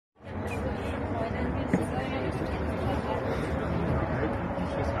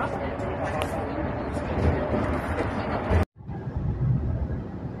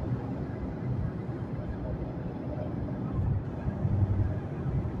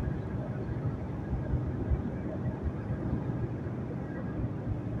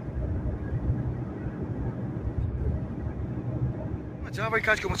Jabber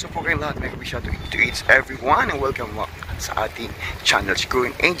Cats, kumusta po kayong lahat? May wish to each everyone and welcome sa ating channel. Siguro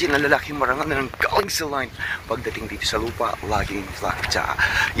yung angel na lalaking marangal na nang galing sa line pagdating dito sa lupa, laging flatja.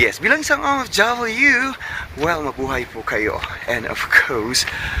 Yes, bilang isang OFW, well, mabuhay po kayo. And of course,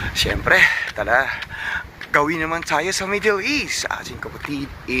 syempre, tala, gawin naman tayo sa Middle East, sa ating kapatid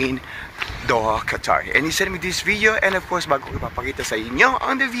in Doha, Qatar. And he sent me this video, and of course, bago ko ipapakita sa inyo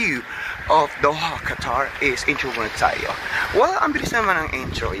on the view of Doha, Qatar, is intro muna tayo. Well, ang bilis naman ang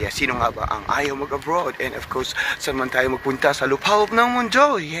intro. Yes, sino nga ba ang ayaw mag-abroad? And of course, saan man tayo magpunta sa lupalop ng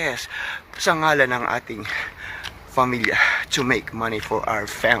mundo? Yes, sa ngalan ng ating familia, to make money for our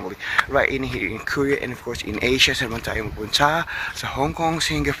family right in here in Korea, and of course in Asia. Saan man tayo magpunta, sa Hong Kong,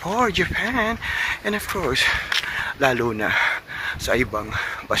 Singapore, Japan, and of course lalo na sa ibang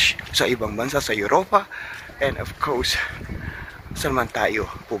bansa, sa Europa, and of course saan man tayo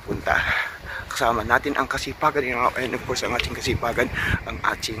pupunta, kasama natin ang kasipagan, and of course ang ating kasipagan, ang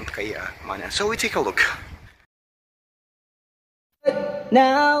ating kayamanan. So we take a look.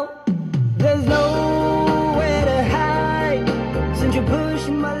 Now there's nowhere to hide since you're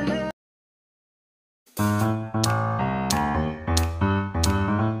pushing my love.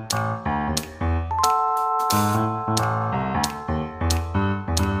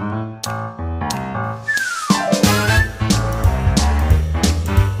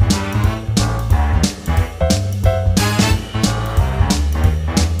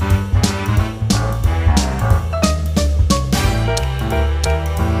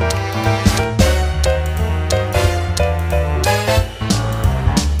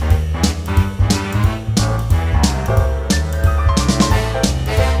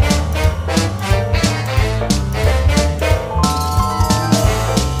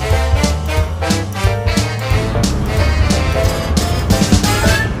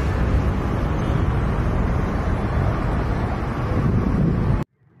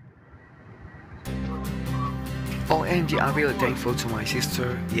 OMG, I'm really thankful to my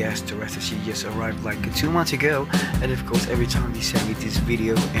sister. Yes, Teresa, she just arrived like 2 months ago, and of course every time they send me this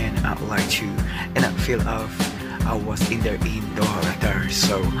video, and I like to, and I feel I was in there in Doha, Qatar.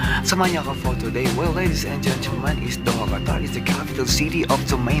 So samahan niyo ako for today. Well, ladies and gentlemen, is Doha, Qatar is the capital city of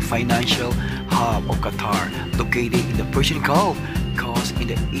the main financial hub of Qatar, located in the Persian Gulf coast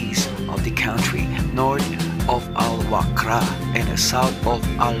in the east of the country, north of Al Wakra and the south of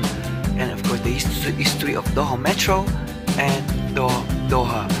Al, and of course the history of Doha Metro and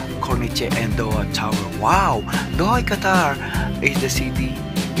Doha Corniche and Doha Tower. Wow, Doha, Qatar is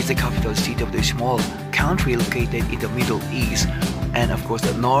the capital city of the small country located in the Middle East, and of course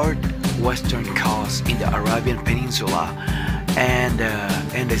the northwestern coast in the Arabian Peninsula, and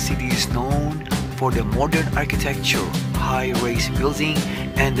the city is known for the modern architecture, high-rise building,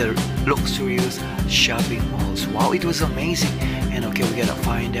 and the luxurious shopping malls. Wow, it was amazing. And okay, we gotta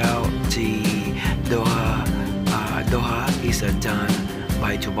find out the Doha is done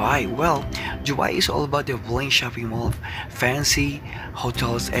by Dubai. Well, Dubai is all about the bling shopping mall, fancy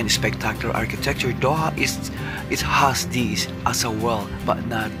hotels, and spectacular architecture. Doha has these as well, but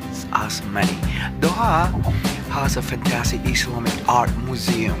not as many. Doha has a fantastic Islamic art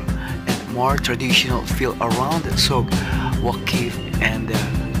museum and more traditional feel around the Souk, Waqif, and the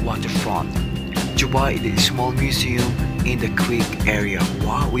waterfront. Dubai is a small museum in the creek area.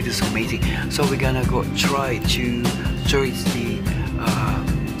 Wow, it is amazing. So we're gonna go try to tourist the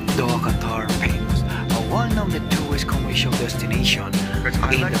Doha, Qatar, famous one of the tourist commercial destination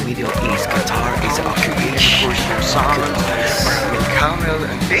in the Middle East. Qatar is an occupation, maraming camel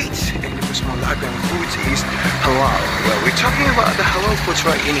and dates, and the most malagang foods is halal. Well, we're talking about the halal foods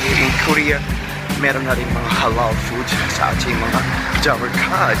right in here in Korea. Meron na rin mga halal food sa ating mga Jabber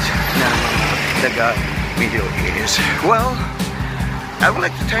Cats na mga taga Middle East. Well, I would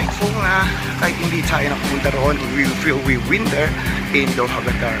like to thankful na kahit hindi tayo nakapunta roon, we win there in Doha,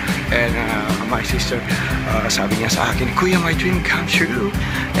 Qatar. And my sister, sabi niya sa akin, Kuya, my dream come true.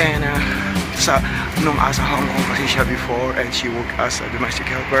 And nung asa Hong Kong kasi siya before, and she worked as a domestic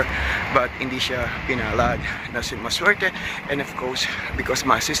helper, but hindi siya pinalad na maswerte. And of course, because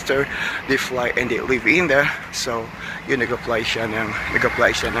my sister, they fly and they live in there, so yun, nag-apply siya ng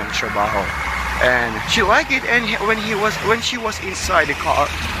trabaho. And she liked it, and when she was inside the car,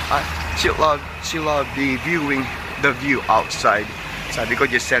 she loved the view outside. Sabi ko,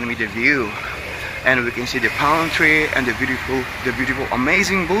 just send me the view, and we can see the palm tree and the beautiful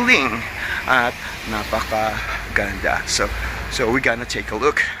amazing building at napakaganda. So we're gonna take a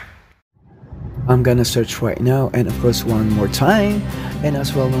look. I'm gonna search right now, and of course one more time. And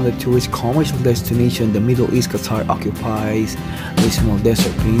as well known the tourist commercial destination, the Middle East, Qatar occupies the small desert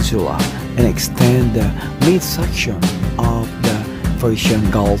peninsula and extend the midsection of the Persian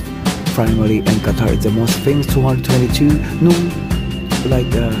Gulf primarily, and Qatar is the most famous 222 noon like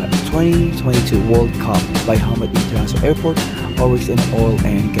the 2022 World Cup by Hamad International Airport, always in oil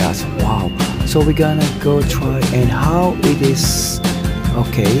and gas. Wow! So we're gonna go try and how it is.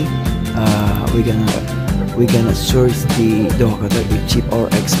 Okay, we're gonna search the Doha Qatar is cheap or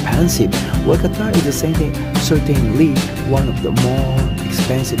expensive. Well, Qatar is the same thing, certainly one of the more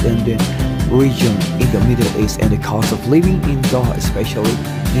expensive in the region in the Middle East, and the cost of living in Doha, especially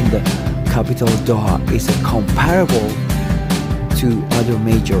in the capital Doha, is comparable to other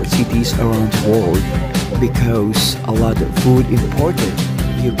major cities around the world because a lot of food imported,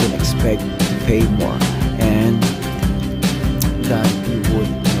 you can expect to pay more and than you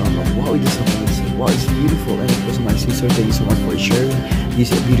would normal. Wow, it is amazing. Wow, it's beautiful. And of course, my sister, thank you so much for sharing this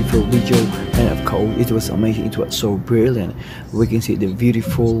beautiful video. And of course, it was amazing. It was so brilliant. We can see the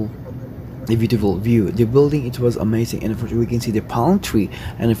beautiful view, the building, it was amazing, and of course we can see the palm tree,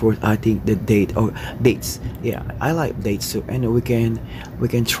 and of course I think the dates, yeah, I like dates too. And we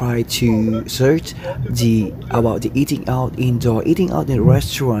can try to search about the eating out indoor. Eating out in a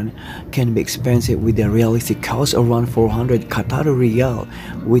restaurant can be expensive with the realistic cost around 400 Qatari riyal,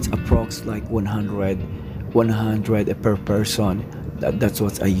 which approx like 100 per person. That's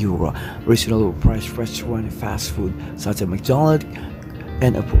what's a euro. Reasonable price restaurant fast food such as McDonald's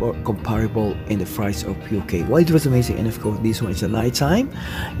and comparable in the price of UK. Well, it was amazing, and of course this one is a night time,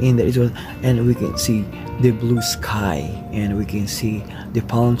 and we can see the blue sky, and we can see the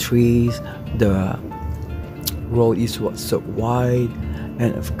palm trees. The road is so wide,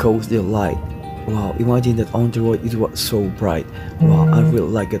 and of course the light. Wow, imagine that on the road it was so bright. Wow, I really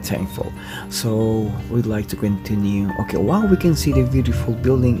like it, thankful. So we'd like to continue. Okay, wow, we can see the beautiful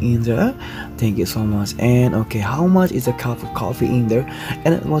building in there. Thank you so much. And okay, how much is a cup of coffee in there?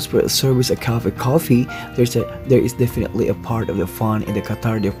 And it was for service a cup of coffee. There is definitely a part of the fun in the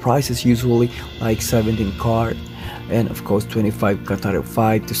Qatar. The price is usually like 17 card, and of course 25 Qatar,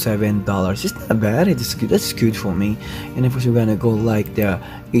 $5 to $7. It's not bad. It's good. That's good for me. And of course we're gonna go like the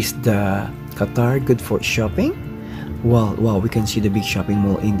Qatar good for shopping. Wow, we can see the big shopping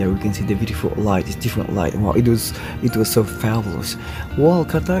mall in there. We can see the beautiful light. It's different light. Wow, it was so fabulous. Well,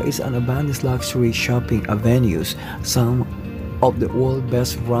 Qatar is an abundant luxury shopping avenues. Some of the world's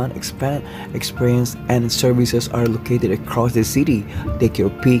best run experience and services are located across the city. Take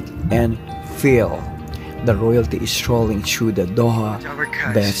your pick and feel the royalty is strolling through the Doha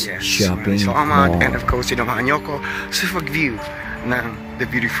best shopping mall. And of course, sinamahan niyo ko sa pag-view ng the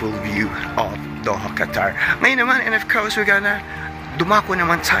beautiful view of Doha, Qatar. Ngayon naman, and of course, we're gonna dumako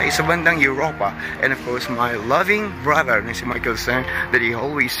naman tayo sa bandang Europa. And of course, my loving brother, si Michael Sang, that he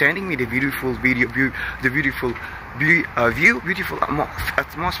always sending me the beautiful video, the beautiful view, beautiful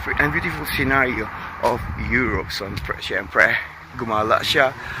atmosphere, and beautiful scenario of Europe. So, syempre, gumala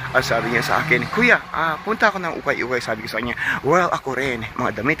siya at sabi niya sa akin, Kuya, punta ako ng ukay-ukay. Sabi ko sa kanya, well, ako rin,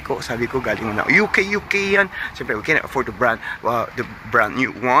 mga damit ko, sabi ko, galing mo na UK yan. Siyempre, we can't afford the brand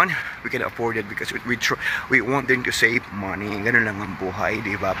new one. We can afford it because we want them to save money. Ganun lang ang buhay,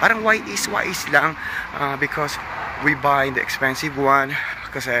 diba? Parang wise lang, because we buy the expensive one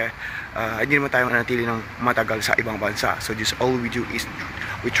kasi hindi naman tayo manatili ng matagal sa ibang bansa. So just all we do is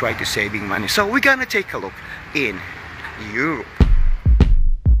we try to saving money. So we're gonna take a look in Europe.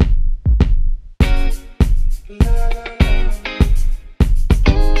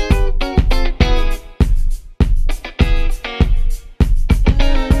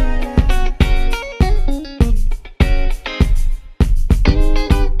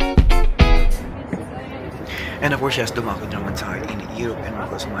 And of course, yes, dumako naman tayo in Europe, and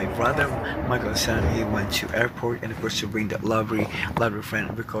of course my brother Michael San, he went to airport, and of course to bring that lovely friend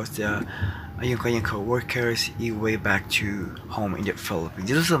because yung kanyang co-workers, he way back to home in the Philippines.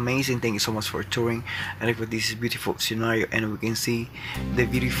 This is amazing. Thank you so much for touring, and of course this is beautiful scenario, and we can see the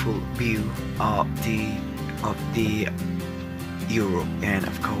beautiful view of the Europe. And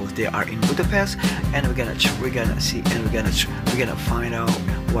of course they are in Budapest, and we're gonna see, and we're gonna find out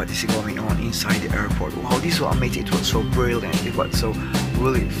what is going on inside the airport. Wow, this was amazing. It was so brilliant. It was so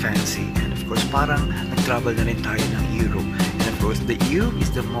really fancy, and of course parang nag-travel na rin tayo ng Europe. And of course the Europe is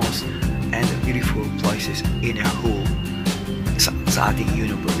the most and the beautiful places in a whole sa ating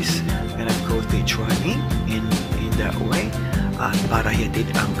universe. And of course they try me in that way para hatid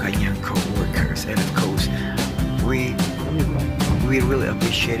ang kanyang co-workers. And of course we really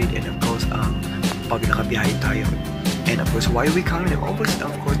appreciate it. And of course pag nakabiyahe tayo, and of course why we come in, of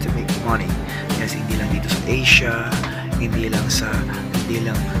course to make money. Yes, hindi lang dito sa Asia, hindi lang sa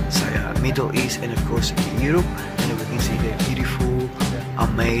Middle East, and of course Europe. And we can see the beautiful,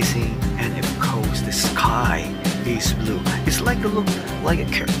 amazing, and of course the sky is blue. It's like a look like a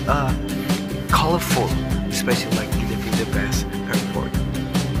colorful, especially like in the Budapest airport.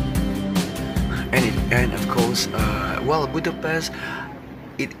 And of course, well, Budapest,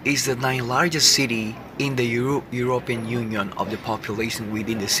 it is the ninth largest city in the European Union of the population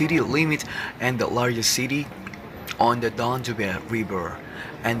within the city limits, and the largest city on the Danube River,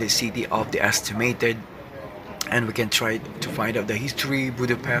 and the city of the estimated. And we can try to find out the history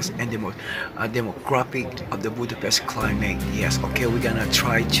Budapest and the demographic of the Budapest climate. Yes, okay, we're gonna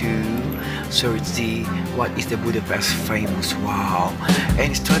try to search the what is the Budapest famous. Wow,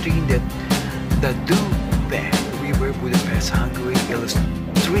 and studying the Danube River, Budapest, Hungary,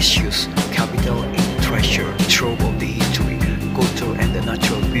 illustrious capital and treasure trove of the history, culture, and the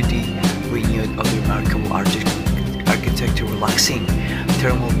natural beauty, renewed of the remarkable architecture, relaxing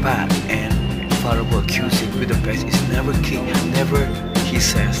thermal bath, and flavorful cuisine. Budapest is never, he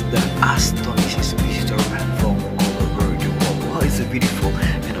says, that astonishes visitors from all over the world. Wow, it's beautiful,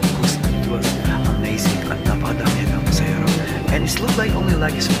 and of course it was amazing. And it looked like only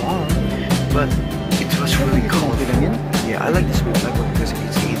like small, but it was really cool. Yeah, I like this one because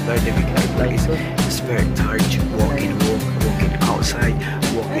it's very difficult. Like it's very tired to walking outside,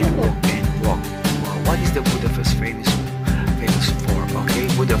 walk. Wow, what is the Budapest famous for? Okay,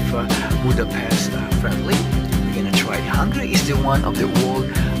 Budapest friendly. We're gonna try it. Hungary is the one of the world's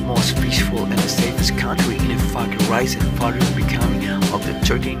most peaceful and the safest country, in fact rising further, becoming of the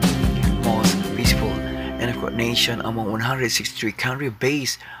 13th most peaceful and of course nation among 163 countries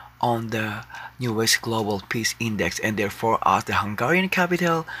based on the newest global peace index, and therefore as the Hungarian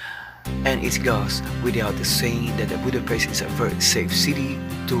capital. And it goes without the saying that the Budapest is a very safe city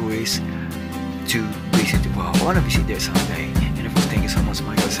tourists to visit. Wow, I want to visit there someday. And of course, thank you so much,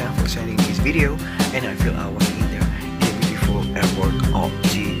 Michael Sam, for sending this video. And I feel I was in there in the beautiful airport of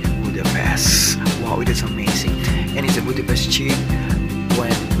the Budapest. Wow, it is amazing. And it's a Budapest cheap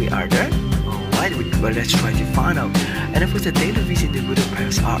when we are there. Alright, but let's try to find out. And of course, the daily visit to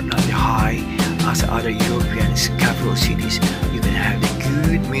Budapest are not the high as other European capital cities. You can have a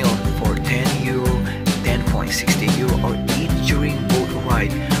good meal for €10, €10.60, or eat during boat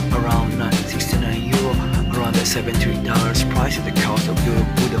ride around €69, around the $73. Prices the cost of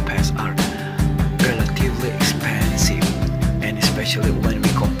Budapest are relatively expensive, and especially when we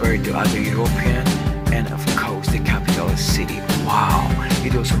compare to other European and of course the capital city. Wow,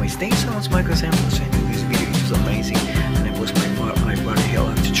 it was amazing. Thanks so much, Michael Sam, for sending this video. It was amazing, and it was my brother here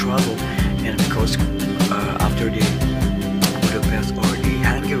to travel, and of course after the Budapest or the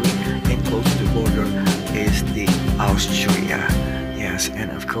Hungary, and close to the border is the Austria. Yes,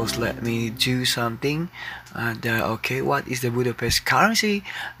 and of course let me do something. Okay, what is the Budapest currency?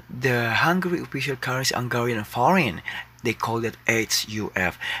 The Hungary official currency, Hungarian and foreign, they call it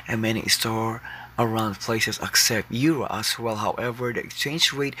HUF, and many store around places accept euro as well. However, the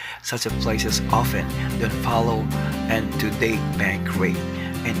exchange rate such a places often don't follow and today bank rate,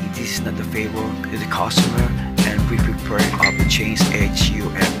 and it is not the favor to the customer, and we prepare of the change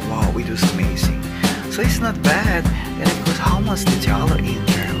HUF. Wow, it was amazing. So it's not bad. And of course, how much the dollar in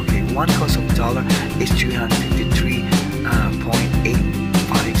there? Okay, one cost of dollar is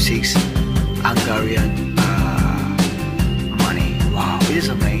 353.856 Hungarian money. Wow, it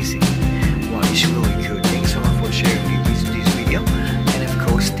is amazing. Wow, it's really good. Thanks so much for sharing this video. And of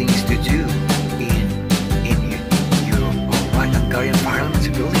course, things to do in Europe. Alright, Hungarian Parliament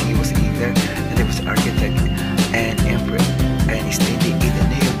building, it was in there, and there was architect and emperor, and it's stated in the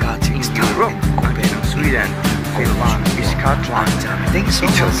neo-Gothic style. Sweden, Finland, Scotland, thank you so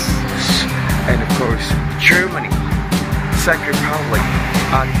much. and of course Germany, Czech Republic,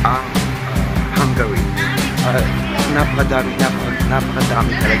 and Hungary. Napakadami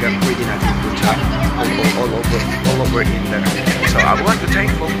talaga pwede natin punta all over in there. So I would like to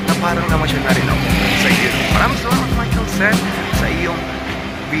thankful na parang naman siya na rin ako sa iyo. Maraming salamat, Michael Sen, sa iyong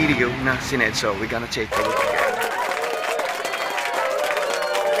video na sined. So we're gonna take a look again.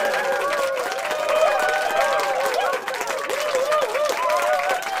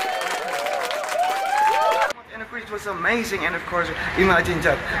 It was amazing, and of course, imagine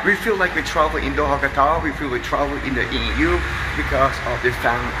that we feel like we travel in Doha, Qatar. We feel we travel in the EU because of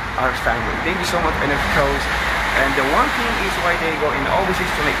our family. Thank you so much, and of course, and the one thing is why they go in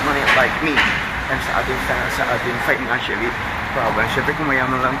overseas to make money like me, and sa ating financially problem. Syempre kung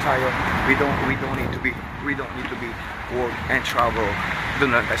mayaman lang tayo, we don't need to be work and travel.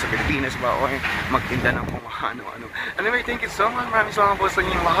 Doon lang tayo sa Pilipinas ba o magtinda ng kung ano-ano. Anyway, thank you so much. Maraming salamat po sa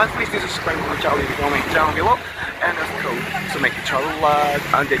inyong lahat. Please do subscribe to my channel if you comment down below. And of course, so make a travel vlog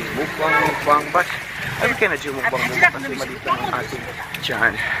and then mukbang. But Ay, kaya na-dyo mo bang mo kasi malito ang ating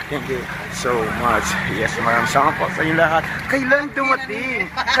tiyan. Thank you so much. Yes, maraming salamat po sa inyo lahat. Kailan dumating?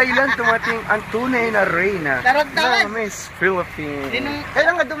 Kailan dumating ang tunay na reyna na Miss Philippines?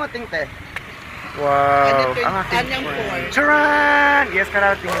 Kailan nga dumating, te? Wow, ang ating friend. Charan! Yes,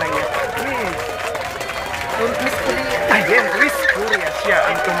 karating lang yan. Miss Korea. Ay, yes, Miss Korea.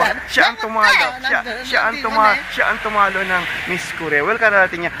 Siya ang tumalo ng Miss Korea. Well,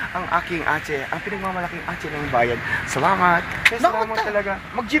 karating niya ang aking ate, ang pinagmamalaking ate ng bayan. Salamat. Salamat talaga.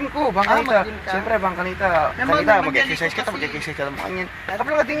 Mag-gym ko, Bangkanita. Siyempre, Bangkanita. Mag-exercise ka, mag-exercise ka. Makangin.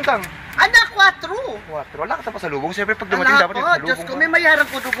 Tapos lang tingtang. Anak, 4. Wala ka pa sa lubong. Siyempre, pag dumating dapat yung sa Diyos ko, lubong. may mayaran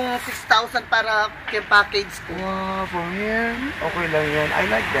ko dugong 6,000 para yung package ko. Wow, from here. Okay lang yan. I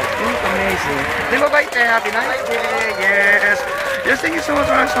like that. It's amazing. Di ba, bye, te? Happy nice day. Yes. Yes, thank you so much.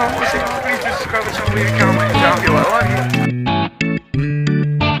 Please subscribe to my channel. I love you.